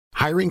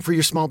Hiring for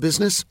your small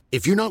business?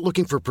 If you're not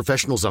looking for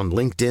professionals on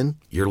LinkedIn,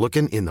 you're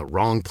looking in the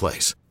wrong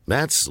place.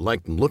 That's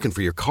like looking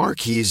for your car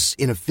keys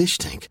in a fish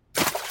tank.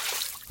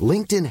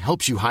 LinkedIn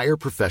helps you hire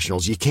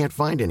professionals you can't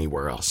find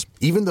anywhere else,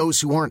 even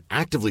those who aren't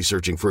actively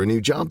searching for a new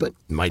job but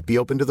might be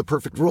open to the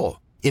perfect role.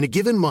 In a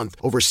given month,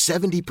 over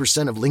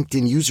 70% of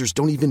LinkedIn users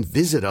don't even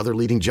visit other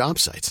leading job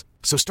sites.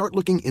 So start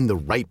looking in the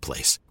right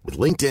place. With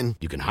LinkedIn,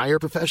 you can hire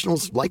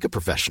professionals like a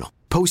professional.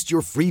 Post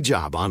your free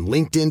job on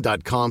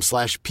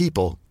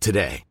linkedin.com/people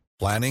today.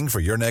 Planning for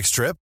your next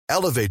trip?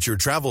 Elevate your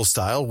travel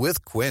style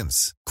with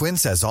Quince.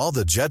 Quince has all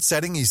the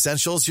jet-setting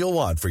essentials you'll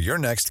want for your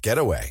next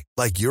getaway,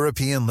 like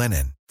European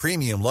linen,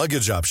 premium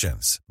luggage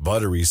options,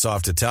 buttery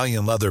soft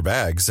Italian leather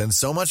bags, and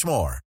so much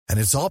more. And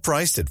it's all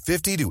priced at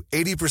 50 to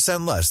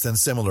 80% less than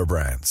similar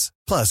brands.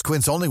 Plus,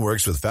 Quince only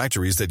works with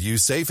factories that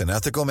use safe and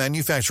ethical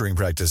manufacturing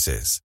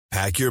practices.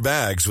 Pack your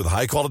bags with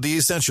high-quality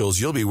essentials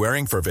you'll be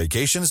wearing for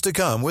vacations to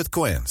come with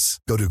Quince.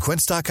 Go to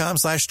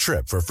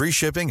quince.com/trip for free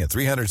shipping and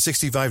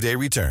 365-day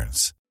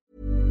returns.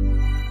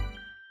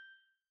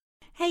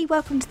 Hey,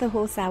 welcome to the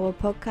Horse Hour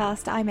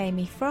podcast. I'm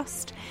Amy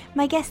Frost.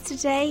 My guest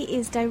today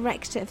is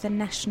Director of the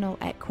National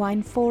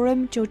Equine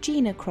Forum,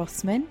 Georgina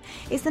Crossman.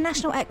 It's the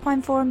National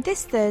Equine Forum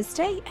this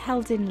Thursday,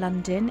 held in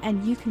London,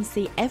 and you can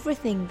see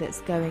everything that's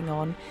going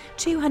on.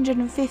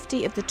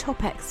 250 of the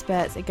top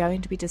experts are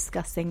going to be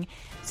discussing.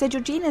 So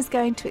Georgina's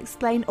going to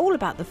explain all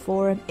about the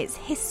forum, its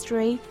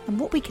history, and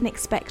what we can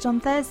expect on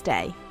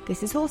Thursday.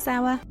 This is Horse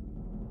Hour.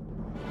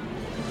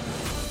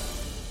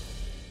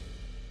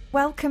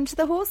 Welcome to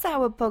the Horse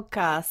Hour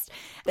podcast.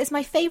 It's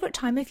my favourite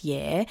time of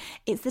year.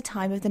 It's the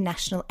time of the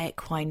National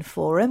Equine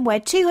Forum, where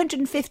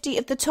 250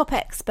 of the top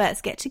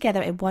experts get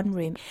together in one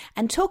room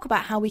and talk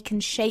about how we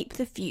can shape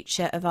the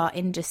future of our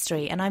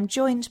industry. And I'm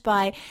joined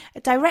by a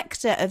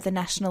Director of the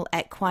National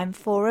Equine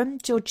Forum,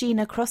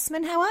 Georgina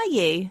Crossman. How are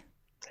you?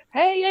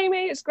 Hey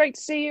Amy, it's great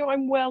to see you.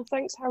 I'm well,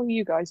 thanks. How are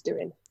you guys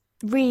doing?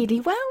 Really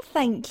well,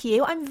 thank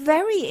you. I'm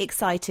very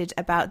excited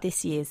about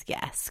this year's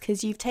guest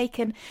because you've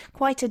taken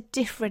quite a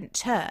different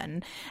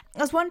turn.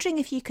 I was wondering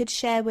if you could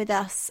share with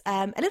us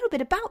a little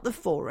bit about the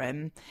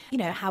forum, you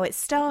know, how it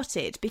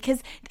started,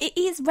 because it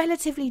is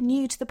relatively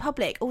new to the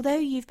public. Although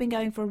you've been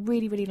going for a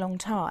really, really long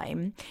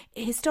time,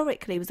 it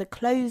historically was a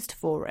closed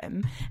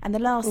forum, and the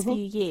last few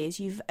years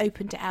you've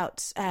opened it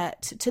out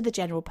to the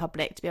general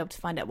public to be able to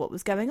find out what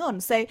was going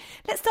on. So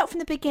let's start from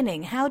the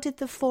beginning. How did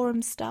the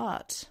forum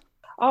start?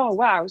 Oh,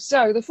 wow.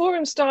 So the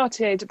forum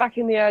started back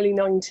in the early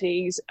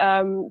 90s.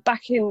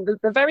 Back in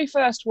the very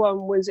first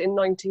one was in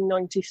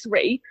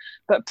 1993.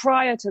 But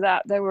prior to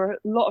that, there were a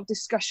lot of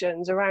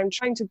discussions around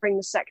trying to bring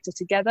the sector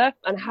together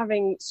and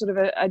having sort of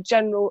a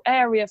general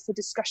area for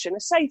discussion, a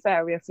safe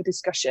area for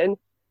discussion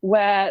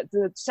where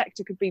the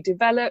sector could be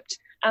developed,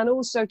 and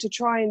also to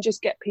try and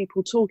just get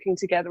people talking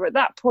together. At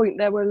that point,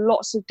 there were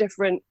lots of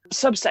different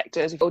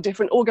subsectors or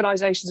different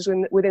organisations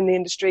within the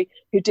industry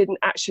who didn't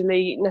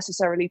actually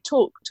necessarily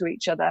talk to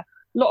each other. A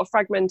lot of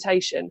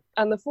fragmentation.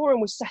 And the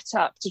forum was set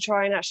up to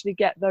try and actually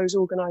get those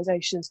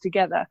organisations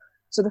together.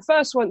 So the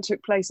first one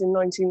took place in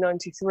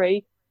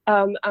 1993,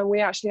 and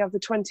we actually have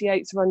the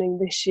 28th running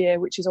this year,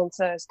 which is on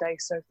Thursday,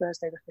 so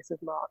Thursday the 5th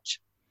of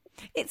March.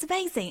 It's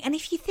amazing. And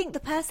if you think the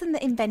person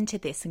that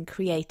invented this and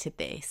created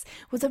this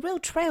was a real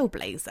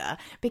trailblazer,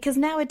 because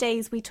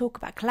nowadays we talk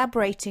about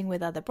collaborating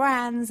with other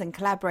brands and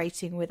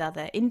collaborating with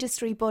other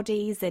industry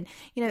bodies, and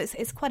you know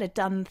it's quite a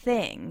done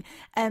thing.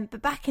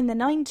 But back in the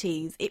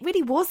 90s, it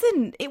really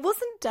wasn't. It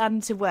wasn't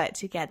done to work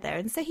together,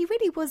 and so he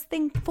really was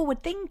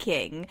forward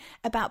thinking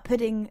about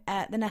putting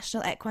the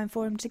National Equine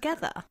Forum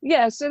together.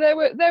 Yeah, so there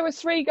were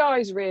three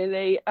guys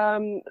really: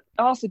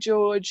 Arthur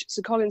George,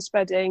 Sir Colin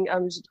Spedding.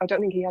 I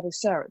don't think he had a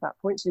Sir at that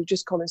point, so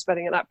just Colin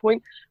Spedding at that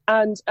point,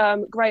 and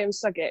Graham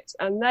Suggett,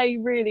 and they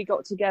really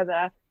got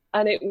together,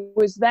 and it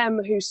was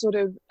them who sort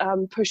of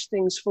pushed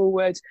things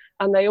forward.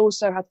 And they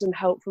also had some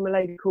help from a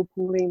lady called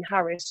Pauline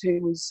Harris, who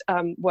was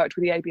worked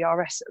with the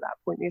ABRS at that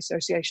point, the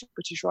Association of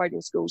British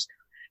Riding Schools.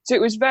 So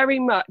it was very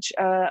much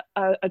a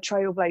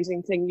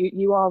trailblazing thing.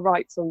 You are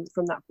right from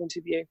that point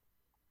of view.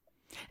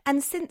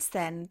 And since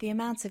then, the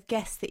amount of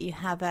guests that you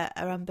have are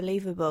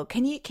unbelievable.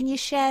 Can you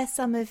share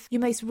some of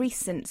your most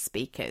recent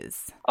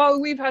speakers? Oh,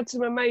 we've had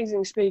some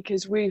amazing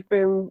speakers. We've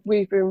been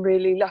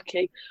really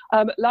lucky.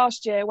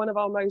 Last year, one of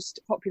our most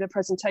popular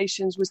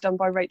presentations was done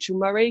by Rachel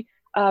Murray,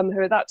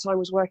 who at that time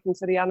was working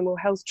for the Animal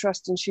Health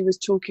Trust, and she was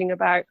talking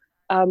about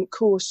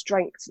core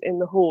strength in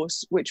the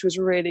horse, which was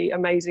really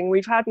amazing.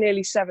 We've had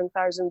nearly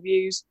 7,000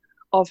 views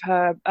of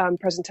her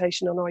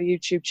presentation on our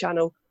YouTube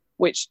channel,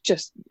 which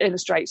just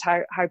illustrates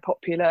how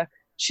popular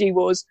she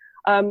was.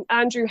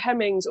 Andrew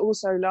Hemmings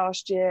also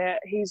last year,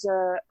 he's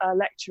a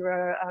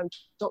lecturer,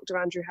 Dr.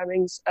 Andrew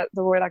Hemmings at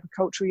the Royal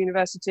Agricultural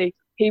University.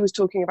 He was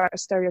talking about a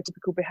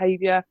stereotypical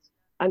behaviour,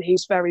 and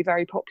he's very,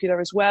 very popular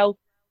as well.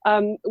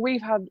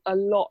 We've had a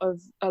lot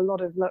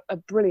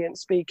of brilliant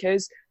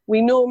speakers.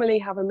 We normally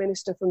have a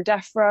minister from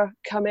DEFRA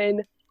come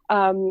in,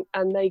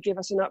 and they give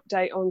us an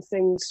update on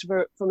things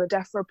from a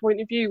DEFRA point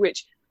of view,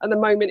 which at the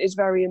moment is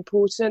very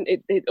important.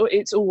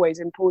 It's always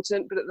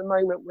important, but at the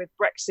moment with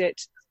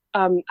Brexit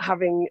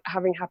having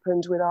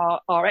happened with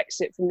our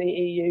exit from the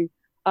EU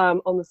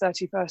on the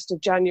 31st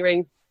of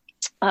January.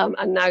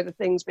 And now the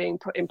things being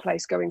put in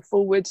place going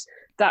forwards,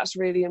 that's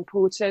really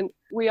important.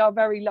 We are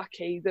very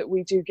lucky that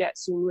we do get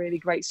some really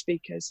great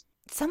speakers.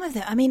 Some of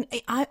them, I mean,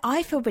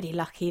 I feel really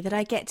lucky that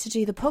I get to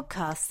do the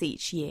podcasts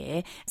each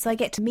year. So I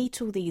get to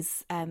meet all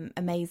these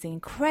amazing,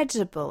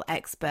 incredible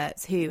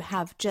experts who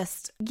have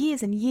just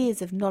years and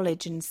years of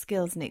knowledge and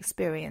skills and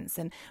experience.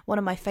 And one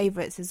of my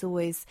favourites is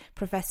always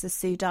Professor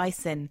Sue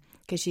Dyson,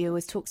 because she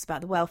always talks about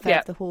the welfare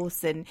of the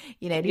horse and,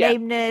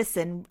 lameness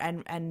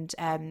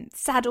and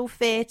saddle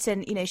fit.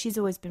 And, she's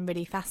always been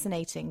really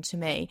fascinating to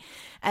me.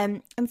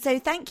 And so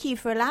thank you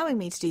for allowing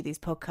me to do these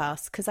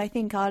podcasts, because I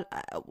think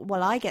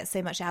I get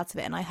so much out of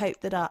it, and I hope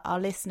that our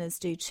listeners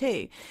do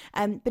too.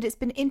 But it's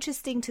been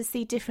interesting to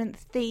see different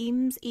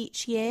themes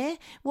each year.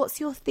 What's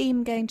your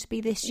theme going to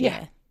be this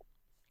year?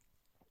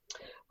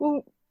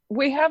 Well,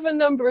 we have a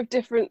number of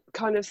different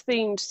kind of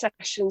themed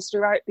sessions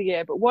throughout the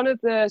year, but one of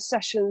the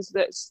sessions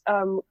that's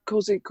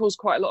caused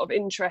quite a lot of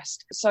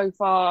interest so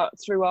far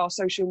through our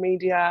social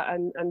media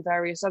and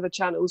various other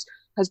channels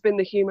has been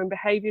the human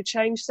behaviour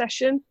change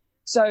session.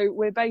 So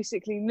we're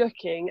basically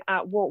looking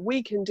at what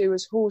we can do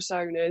as horse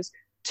owners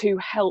to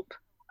help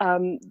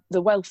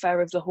the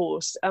welfare of the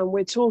horse. And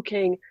we're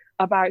talking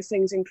about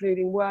things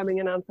including worming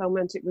and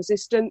anthelmintic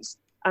resistance.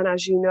 And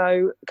as you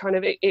know, kind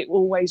of it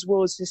always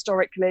was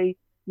historically,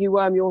 you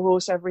worm your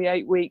horse every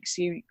 8 weeks,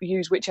 you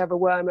use whichever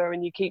wormer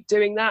and you keep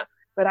doing that.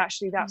 But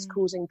actually that's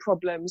causing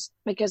problems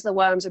because the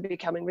worms are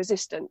becoming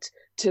resistant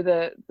to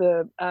the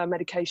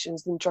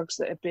medications and drugs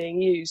that are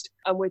being used.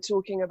 And we're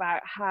talking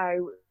about how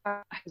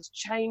that has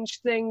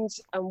changed things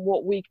and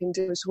what we can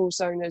do as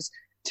horse owners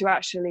to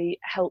actually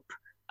help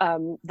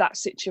that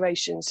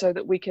situation so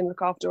that we can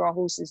look after our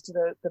horses to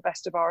the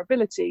best of our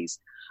abilities.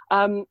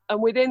 And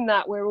within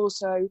that,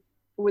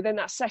 within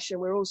that session,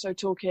 we're also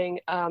talking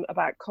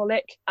about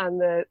colic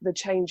and the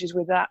changes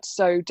with that.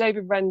 So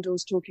David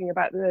Rendell's talking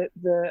about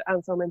the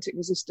anthelmintic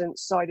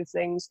resistance side of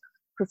things.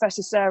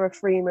 Professor Sarah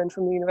Freeman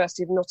from the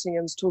University of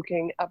Nottingham's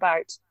talking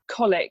about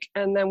colic.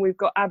 And then we've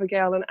got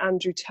Abigail and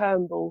Andrew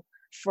Turnbull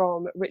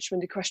from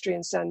Richmond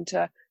Equestrian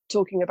Centre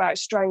talking about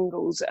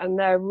strangles, and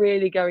they're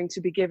really going to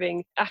be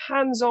giving a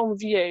hands-on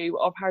view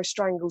of how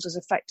strangles has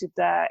affected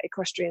their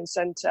equestrian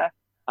centre.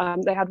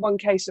 They had one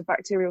case of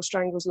bacterial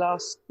strangles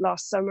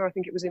last summer, I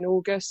think it was in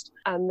August,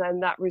 and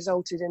then that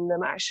resulted in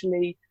them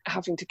actually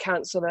having to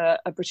cancel a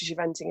British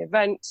eventing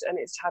event, and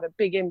it's had a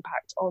big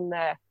impact on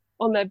their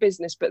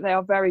business. But they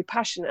are very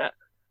passionate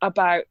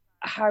about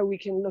how we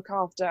can look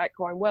after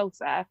equine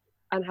welfare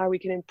and how we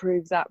can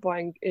improve that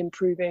by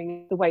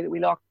improving the way that we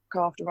look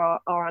after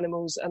our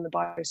animals and the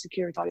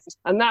biosecurity.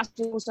 And that's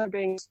also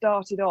being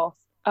started off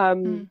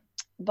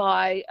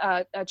by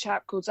a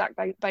chap called Zach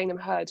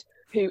Bainham-Hurd,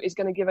 who is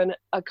going to give a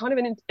kind of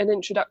an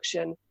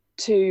introduction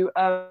to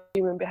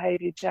human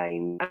behaviour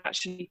change,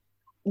 actually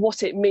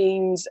what it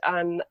means,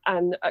 and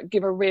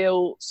give a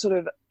real sort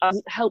of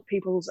help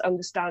people's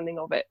understanding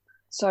of it.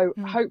 So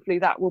hopefully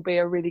that will be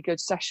a really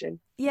good session.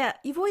 Yeah,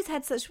 you've always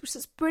had such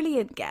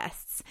brilliant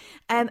guests,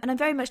 and I'm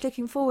very much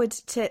looking forward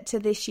to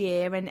this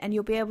year. And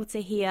you'll be able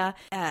to hear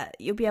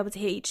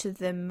each of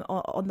them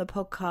on the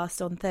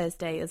podcast on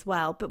Thursday as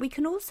well. But we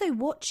can also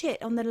watch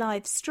it on the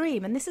live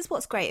stream, and this is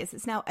what's great is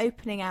it's now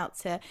opening out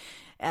to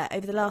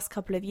over the last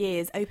couple of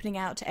years, opening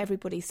out to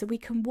everybody, so we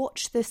can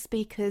watch the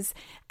speakers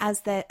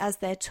as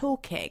they're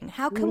talking.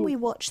 How can we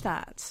watch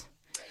that?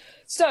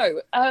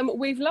 So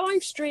we've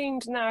live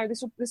streamed now.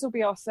 This will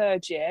be our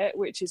third year,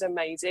 which is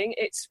amazing.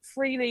 It's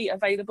freely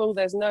available.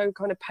 There's no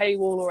kind of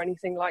paywall or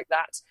anything like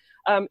that.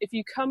 If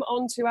you come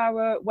onto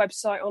our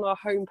website on our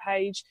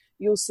homepage,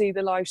 you'll see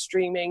the live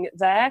streaming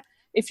there.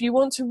 If you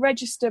want to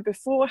register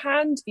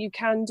beforehand, you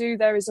can do.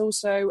 There is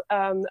also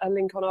a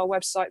link on our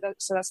website.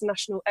 So that's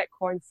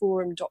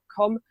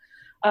nationalequineforum.com.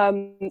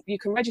 You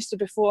can register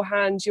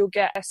beforehand. You'll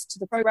get access to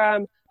the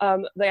programme,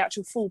 the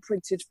actual full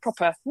printed,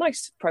 proper,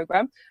 nice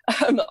programme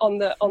on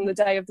the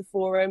day of the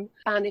forum.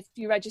 And if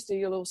you register,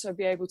 you'll also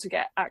be able to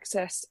get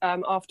access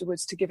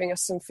afterwards to giving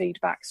us some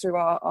feedback through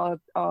our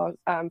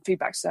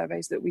feedback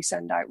surveys that we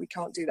send out. We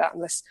can't do that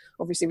unless,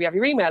 obviously, we have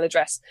your email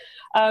address.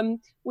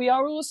 We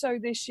are also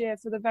this year,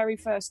 for the very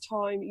first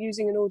time,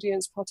 using an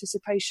audience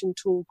participation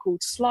tool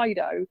called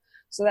Slido.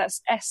 So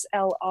that's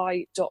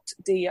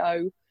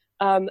sli.do.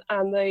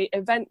 And the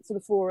event for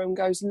the forum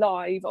goes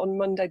live on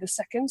Monday the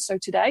 2nd, so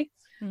today.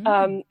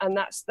 And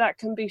that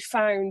can be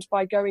found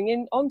by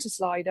going onto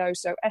Slido,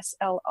 so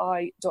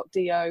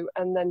sli.do,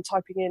 and then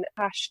typing in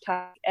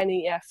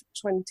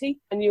 #NEF20.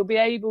 And you'll be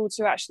able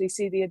to actually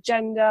see the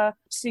agenda,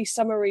 see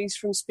summaries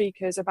from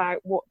speakers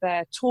about what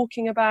they're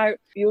talking about.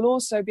 You'll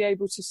also be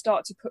able to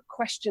start to put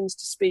questions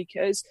to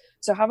speakers.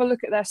 So have a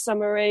look at their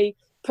summary,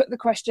 put the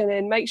question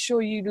in, make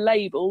sure you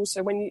label.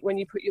 So when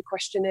you put your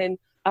question in,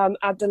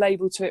 add the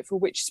label to it for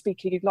which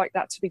speaker you'd like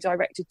that to be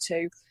directed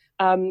to,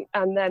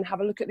 and then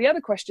have a look at the other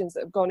questions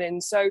that have gone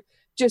in. So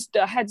just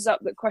a heads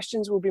up that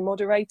questions will be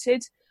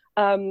moderated,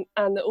 and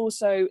that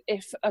also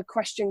if a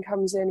question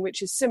comes in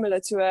which is similar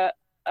to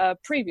a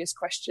previous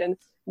question,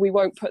 we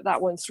won't put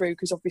that one through,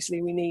 because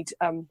obviously we need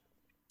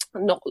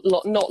not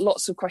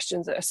lots of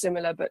questions that are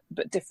similar, but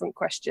different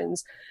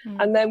questions.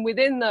 And then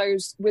within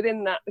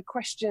that, the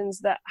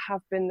questions that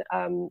have been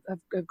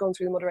have gone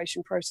through the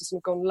moderation process and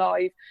have gone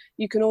live,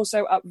 you can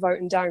also upvote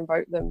and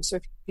downvote them. So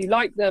if you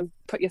like them,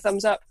 put your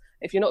thumbs up.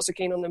 If you're not so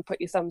keen on them,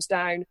 put your thumbs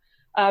down.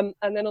 And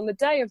then on the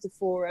day of the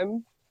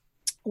forum,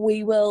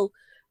 we will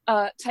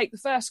take the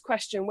first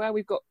question where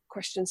we've got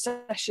question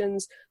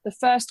sessions. The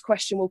first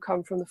question will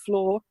come from the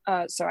floor,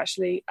 so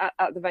actually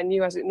at the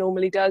venue, as it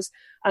normally does,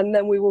 and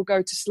then we will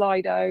go to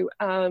Slido,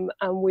 and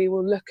we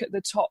will look at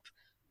the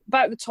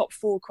top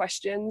 4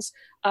 questions,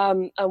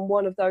 and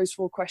one of those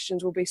 4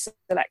 questions will be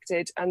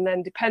selected, and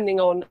then depending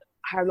on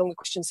how long the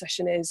question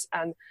session is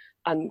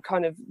and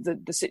kind of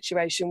the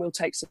situation, we'll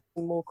take some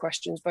more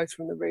questions both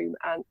from the room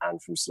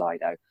and from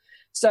Slido.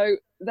 So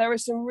there are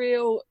some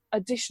real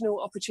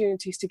additional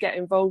opportunities to get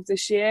involved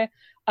this year.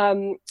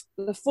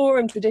 The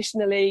forum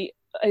traditionally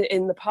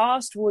in the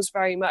past was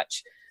very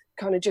much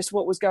kind of just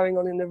what was going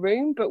on in the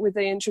room, but with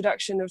the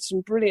introduction of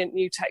some brilliant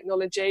new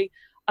technology,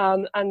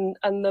 and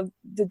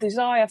the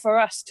desire for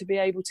us to be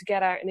able to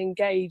get out and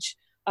engage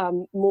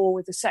more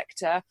with the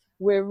sector,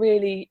 we're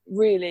really,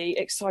 really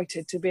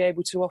excited to be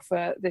able to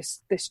offer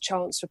this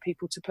chance for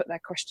people to put their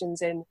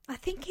questions in. I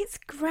think it's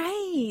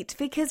great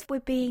because we're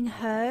being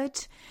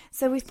heard.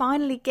 So we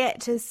finally get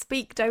to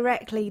speak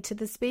directly to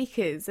the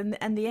speakers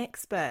and the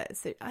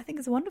experts. I think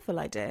it's a wonderful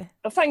idea.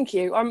 Thank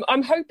you.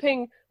 I'm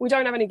hoping we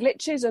don't have any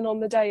glitches, and on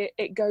the day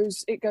it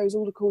goes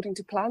all according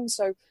to plan.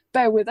 So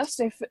bear with us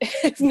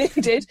if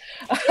needed.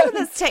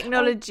 That's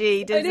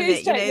technology, doesn't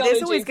it? You know,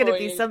 there's always going to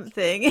be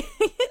something.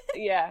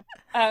 Yeah.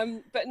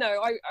 But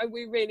no,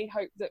 we really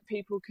hope that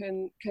people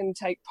can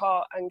take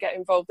part and get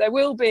involved. There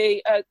will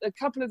be a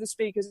couple of the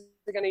speakers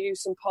are going to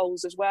use some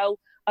polls as well.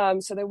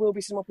 So there will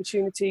be some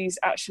opportunities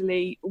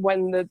actually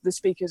when the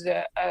speakers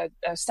are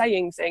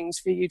saying things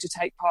for you to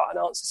take part and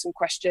answer some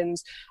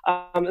questions.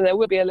 And there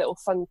will be a little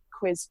fun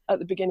quiz at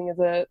the beginning of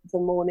the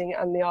morning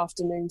and the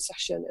afternoon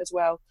session as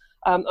well.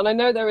 And I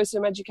know there are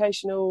some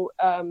educational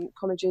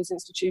colleges,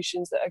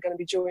 institutions that are going to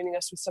be joining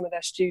us with some of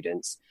their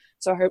students.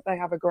 So I hope they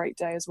have a great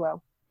day as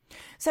well.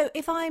 So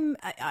if I'm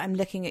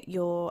looking at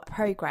your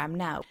programme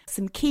now,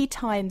 some key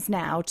times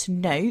now to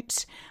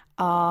note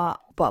are,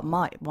 well,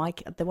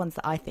 the ones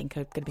that I think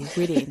are going to be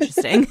really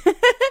interesting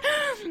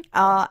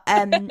are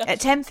at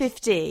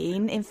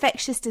 10:15,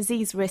 infectious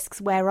disease risks,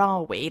 where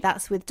are we?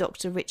 That's with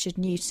Dr. Richard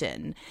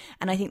Newton.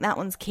 And I think that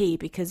one's key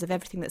because of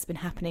everything that's been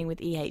happening with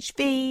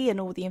EHV and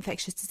all the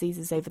infectious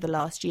diseases over the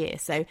last year.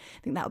 So I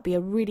think that would be a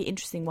really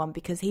interesting one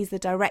because he's the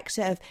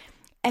director of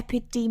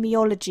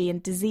epidemiology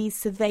and disease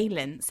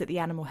surveillance at the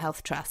Animal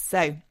Health Trust.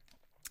 So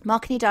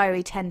mark in your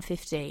diary,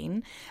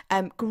 10:15.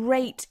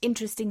 Great,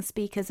 interesting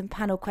speakers and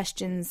panel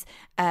questions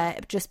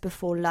just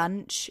before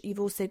lunch. You've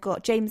also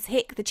got James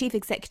Hick, the Chief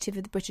Executive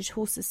of the British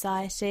Horse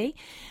Society.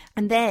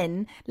 And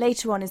then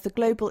later on is the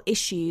Global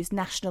Issues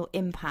National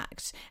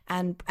Impact.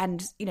 And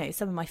you know,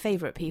 some of my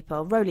favourite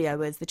people, Rolly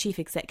Owers, the Chief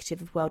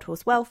Executive of World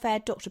Horse Welfare,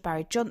 Dr.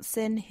 Barry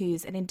Johnson,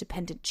 who's an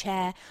independent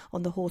chair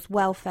on the Horse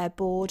Welfare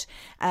Board.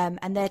 And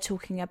they're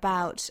talking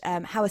about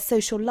how a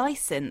social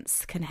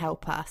licence can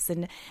help us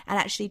and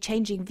actually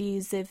changing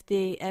views of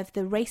the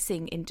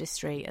racing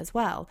industry as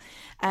well.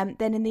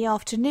 Then in the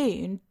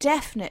afternoon,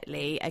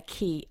 definitely a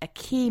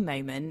key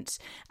moment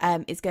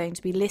is going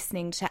to be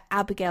listening to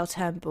Abigail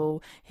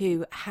Turnbull,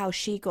 how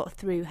she got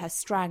through her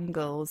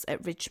strangles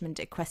at Richmond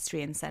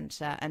Equestrian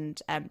Centre,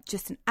 and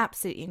just an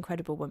absolutely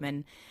incredible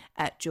woman,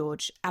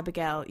 George.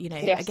 Abigail, you know,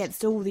 yes,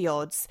 against all the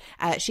odds,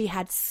 she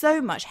had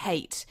so much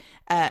hate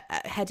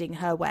heading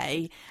her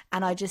way,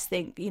 and I just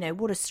think, you know,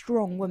 what a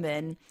strong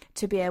woman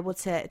to be able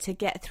to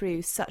get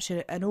through such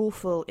an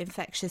awful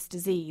infectious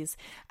disease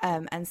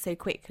and so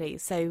quickly.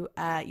 So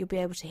you'll be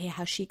able to hear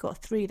how she got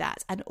through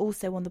that, and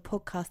also on the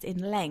podcast in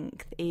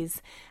length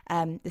is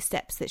the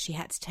steps that she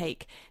had to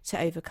take to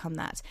overcome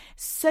that.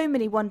 So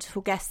many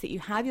wonderful guests that you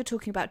have. You're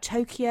talking about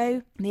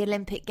Tokyo, the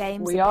Olympic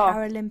Games, the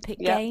Paralympic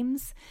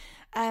Games.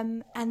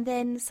 And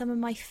then some of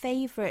my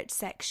favourite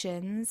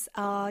sections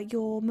are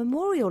your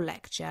memorial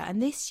lecture.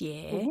 And this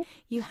year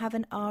you have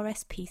an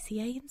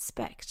RSPCA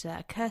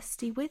inspector,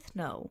 Kirsty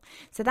Withnell.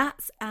 So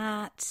that's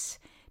at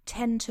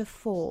 10 to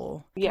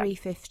 4,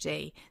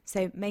 3:50.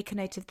 So make a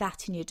note of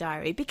that in your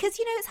diary, because,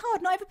 you know, it's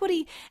hard. Not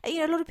everybody, you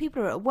know, a lot of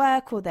people are at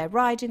work or they're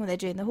riding or they're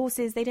doing the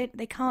horses. They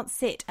can't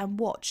sit and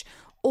watch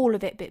all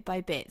of it bit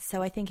by bit.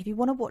 So I think if you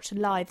want to watch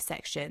live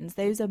sections,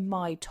 those are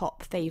my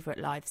top favourite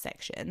live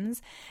sections.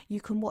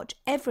 You can watch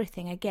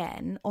everything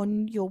again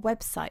on your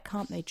website,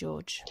 can't they,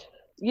 George?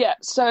 Yeah,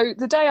 so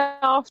the day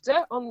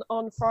after,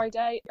 on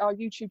Friday, our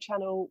YouTube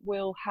channel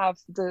will have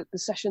the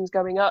sessions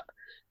going up.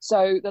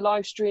 So the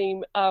live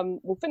stream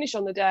will finish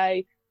on the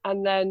day,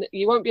 and then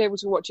you won't be able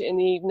to watch it in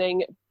the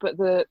evening, but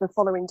the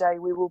following day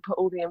we will put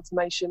all the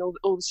information,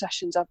 all the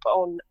sessions up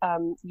on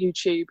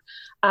YouTube,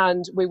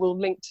 and we will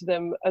link to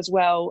them as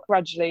well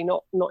gradually,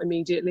 not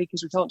immediately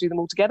because we can't do them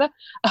all together,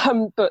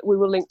 but we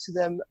will link to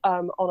them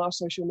on our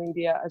social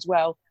media as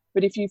well.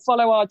 But if you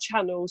follow our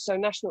channel, so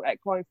National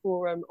Equine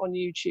Forum on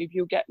YouTube,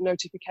 you'll get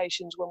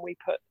notifications when we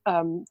put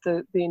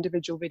the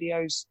individual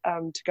videos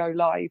to go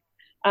live.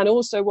 And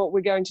also what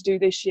we're going to do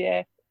this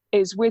year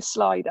is with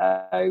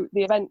Slido,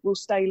 the event will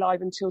stay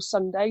live until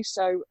Sunday.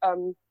 So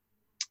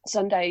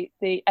Sunday,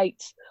 the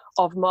 8th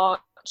of March.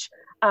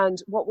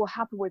 And what will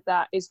happen with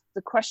that is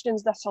the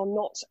questions that are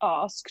not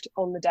asked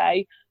on the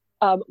day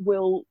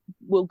will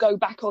go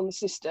back on the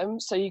system,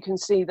 so you can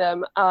see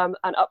them and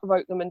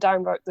upvote them and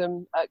downvote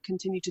them,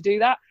 continue to do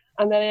that.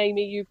 And then,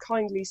 Amy, you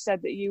kindly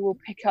said that you will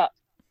pick up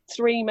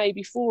 3,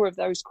 maybe 4 of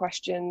those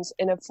questions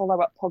in a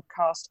follow-up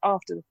podcast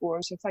after the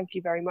forum. So thank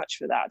you very much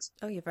for that.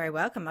 Oh, you're very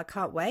welcome. I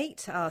can't wait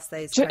to ask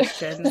those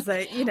questions. So,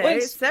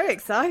 it's so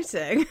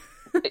exciting.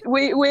 I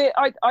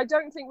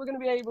don't think we're going to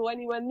be able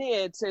anywhere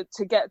near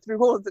to get through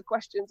all of the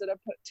questions that are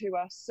put to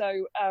us.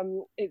 So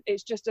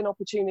it's just an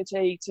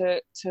opportunity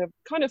to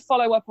kind of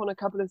follow up on a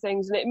couple of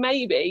things. And it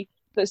may be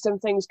that some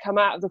things come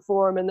out of the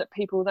forum and that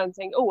people then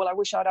think, oh, well, I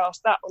wish I'd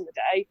asked that on the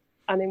day.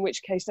 And in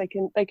which case they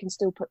can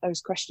still put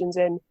those questions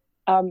in.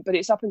 But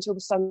it's up until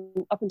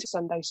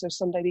Sunday, so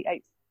Sunday the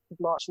 8th of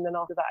March, and then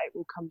after that it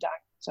will come down.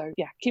 So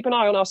yeah, keep an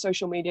eye on our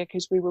social media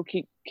because we will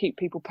keep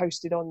people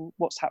posted on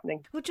what's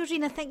happening. Well,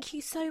 Georgina, thank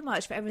you so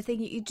much for everything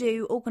that you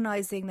do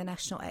organising the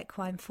National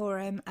Equine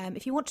Forum.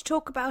 If you want to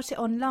talk about it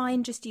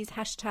online, just use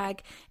hashtag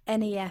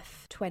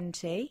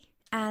NEF20.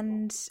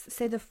 And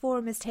so the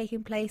forum is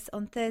taking place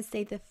on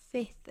Thursday the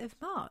 5th of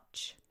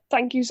March.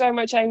 Thank you so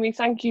much, Amy.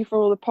 Thank you for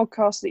all the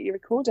podcasts that you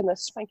record in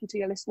this. Thank you to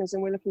your listeners,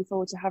 and we're looking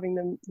forward to having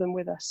them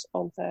with us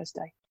on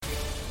Thursday.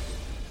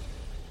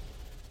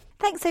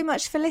 Thanks so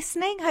much for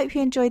listening. Hope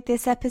you enjoyed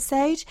this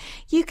episode.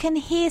 You can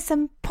hear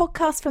some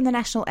podcasts from the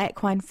National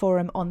Equine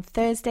Forum on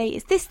Thursday.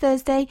 It's this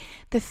Thursday,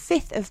 the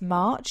 5th of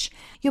March.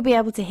 You'll be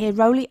able to hear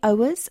Roly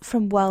Owers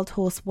from World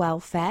Horse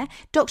Welfare,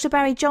 Dr.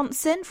 Barry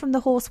Johnson from the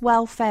Horse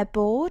Welfare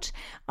Board.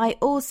 I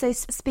also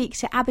speak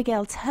to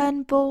Abigail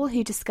Turnbull,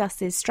 who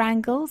discusses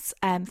strangles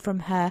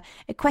from her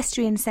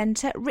equestrian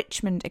centre,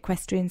 Richmond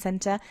Equestrian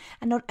Centre,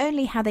 and not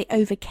only how they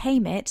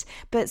overcame it,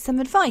 but some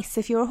advice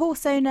if you're a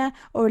horse owner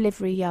or a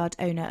livery yard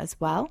owner as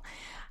well.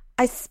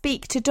 I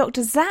speak to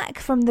Dr. Zach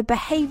from the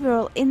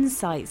Behavioural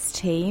Insights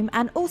team,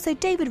 and also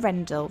David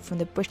Rendell from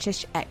the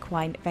British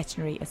Equine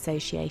Veterinary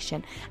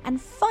Association.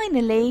 And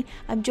finally,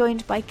 I'm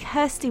joined by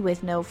Kirsty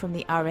Withnell from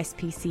the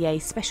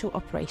RSPCA Special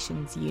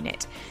Operations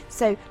Unit.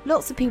 So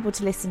lots of people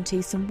to listen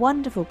to, some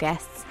wonderful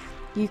guests.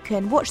 You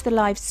can watch the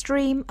live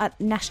stream at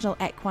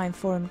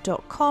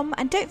nationalequineforum.com,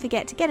 and don't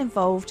forget to get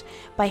involved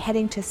by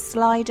heading to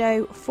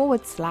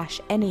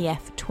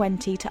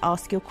Slido/NEF20 to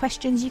ask your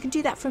questions. You can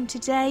do that from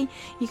today.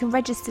 You can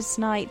register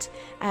tonight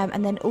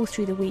and then all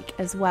through the week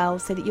as well,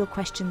 so that your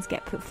questions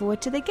get put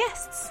forward to the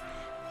guests.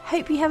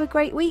 Hope you have a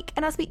great week,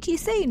 and I'll speak to you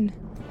soon.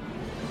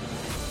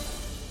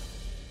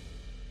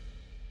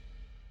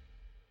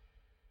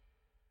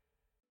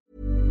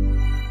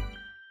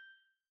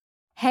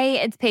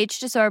 Hey, it's Paige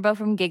DeSorbo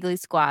from Giggly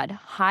Squad.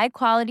 High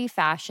quality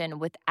fashion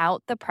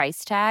without the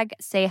price tag.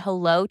 Say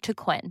hello to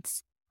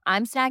Quince.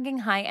 I'm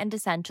snagging high-end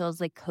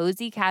essentials like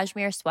cozy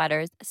cashmere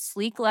sweaters,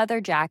 sleek leather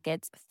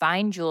jackets,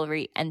 fine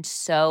jewelry, and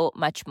so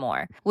much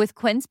more. With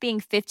Quince being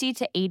 50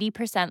 to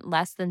 80%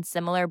 less than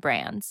similar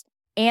brands.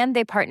 And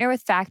they partner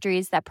with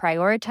factories that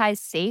prioritize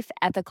safe,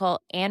 ethical,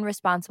 and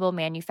responsible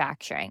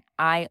manufacturing.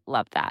 I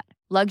love that.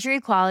 Luxury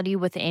quality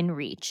within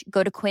reach.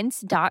 Go to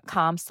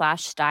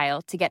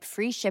quince.com/style to get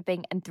free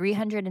shipping and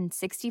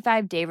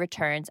 365-day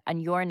returns on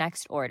your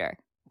next order.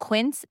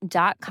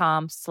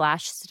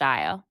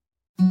 Quince.com/style.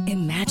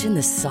 Imagine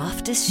the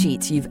softest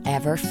sheets you've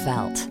ever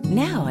felt.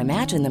 Now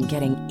imagine them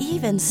getting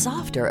even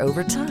softer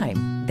over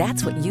time.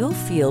 That's what you'll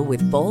feel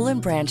with Boll &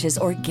 Branch's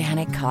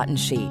organic cotton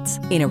sheets.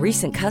 In a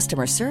recent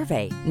customer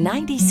survey,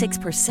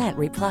 96%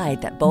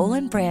 replied that Boll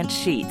 & Branch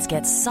sheets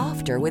get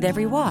softer with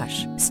every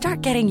wash.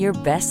 Start getting your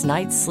best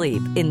night's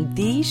sleep in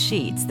these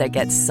sheets that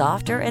get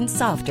softer and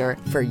softer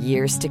for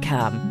years to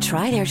come.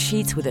 Try their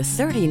sheets with a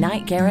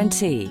 30-night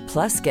guarantee.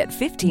 Plus, get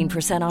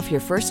 15% off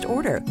your first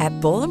order at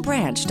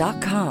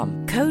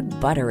bollandbranch.com. Code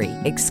BUTTERY.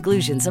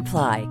 Exclusions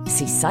apply.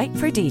 See site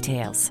for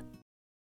details.